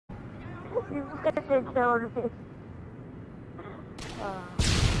You fucking killed me.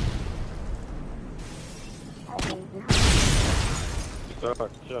 I hate you.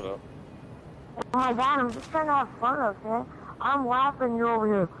 Shut up. Oh my god, I'm just trying to have fun, okay? I'm laughing, you over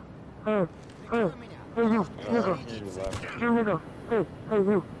here. Hey, you, nigga. You, nigga. Hey,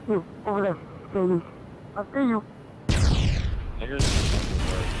 you, over there. Hey, you. I see you. Niggers,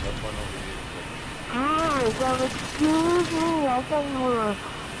 that's why Hi, so excuse me, I thought you were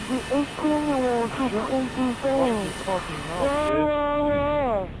the 18-year-old who didn't do things.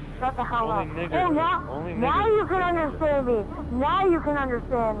 Yeah. Shut the hell up. Hey, now you can understand me. Now you can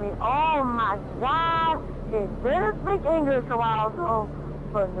understand me. Oh my god. It didn't speak English a while ago,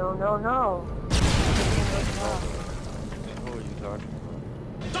 but no. Who are you talking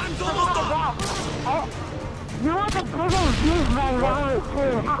about? You want the biggest use my wallet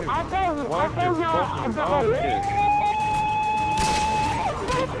too. I think you're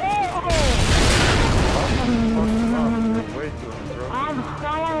I'm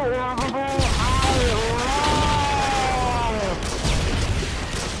so lovable.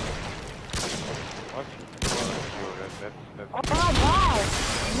 Oh my god!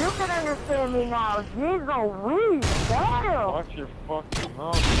 You can understand me now. Jeez Louise, damn! Watch your fucking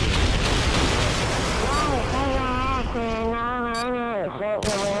mouth.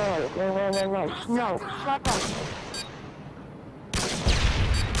 No, shut up.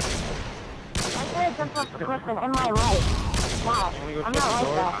 I said jump off the cliff and end my life. Wow, I'm not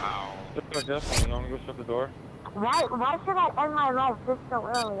like that. Definitely, you want me to go shut the door? Why should I end my life this so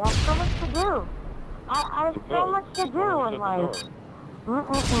early? I have so much to do. I have so much to do in life. I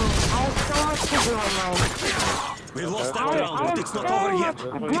have so much to do in life. We lost that round, but it's not over yet.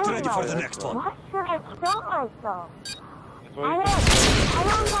 Get ready for the next one. Why should I kill myself? I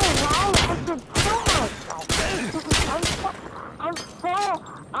don't know why I should kill myself.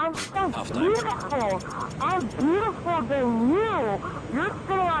 I'm so beautiful. I'm beautiful than you. You're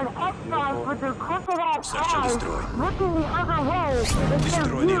sitting on Xbox with your crooked ass eyes, looking the other way, instead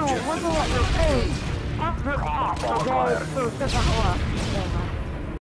of you looking at your face. That's your ass, okay? So shut the hell up.